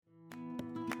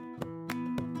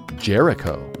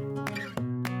Jericho.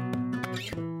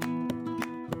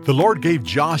 The Lord gave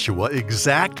Joshua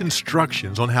exact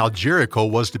instructions on how Jericho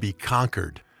was to be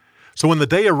conquered. So when the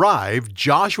day arrived,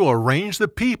 Joshua arranged the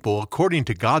people according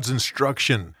to God's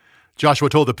instruction. Joshua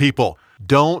told the people,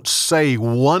 "Don't say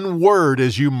one word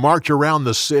as you march around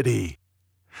the city."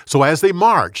 So as they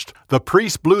marched, the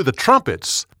priests blew the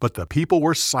trumpets, but the people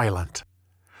were silent.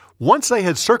 Once they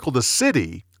had circled the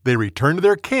city, they returned to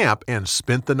their camp and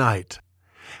spent the night.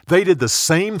 They did the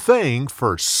same thing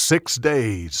for 6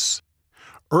 days.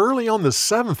 Early on the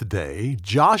 7th day,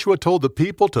 Joshua told the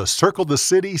people to circle the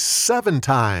city 7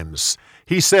 times.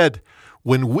 He said,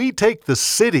 "When we take the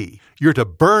city, you're to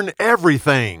burn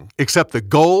everything except the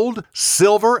gold,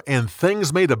 silver, and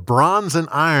things made of bronze and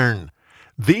iron.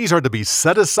 These are to be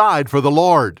set aside for the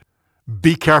Lord.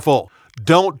 Be careful.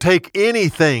 Don't take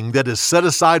anything that is set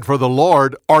aside for the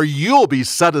Lord, or you'll be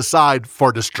set aside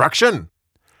for destruction."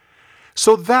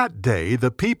 So that day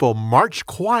the people marched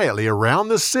quietly around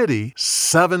the city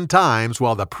 7 times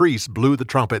while the priests blew the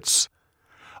trumpets.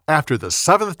 After the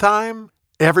 7th time,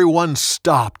 everyone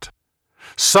stopped.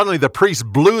 Suddenly the priests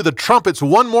blew the trumpets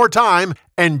one more time,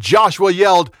 and Joshua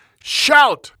yelled,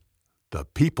 "Shout!" The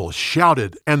people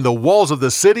shouted, and the walls of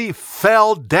the city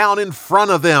fell down in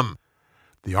front of them.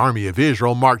 The army of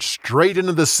Israel marched straight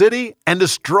into the city and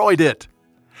destroyed it.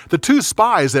 The 2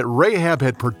 spies that Rahab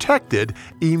had protected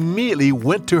immediately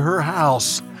went to her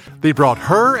house. They brought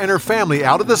her and her family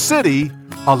out of the city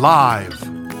alive.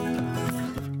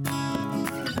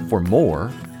 For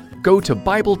more, go to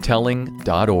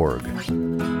BibleTelling.org.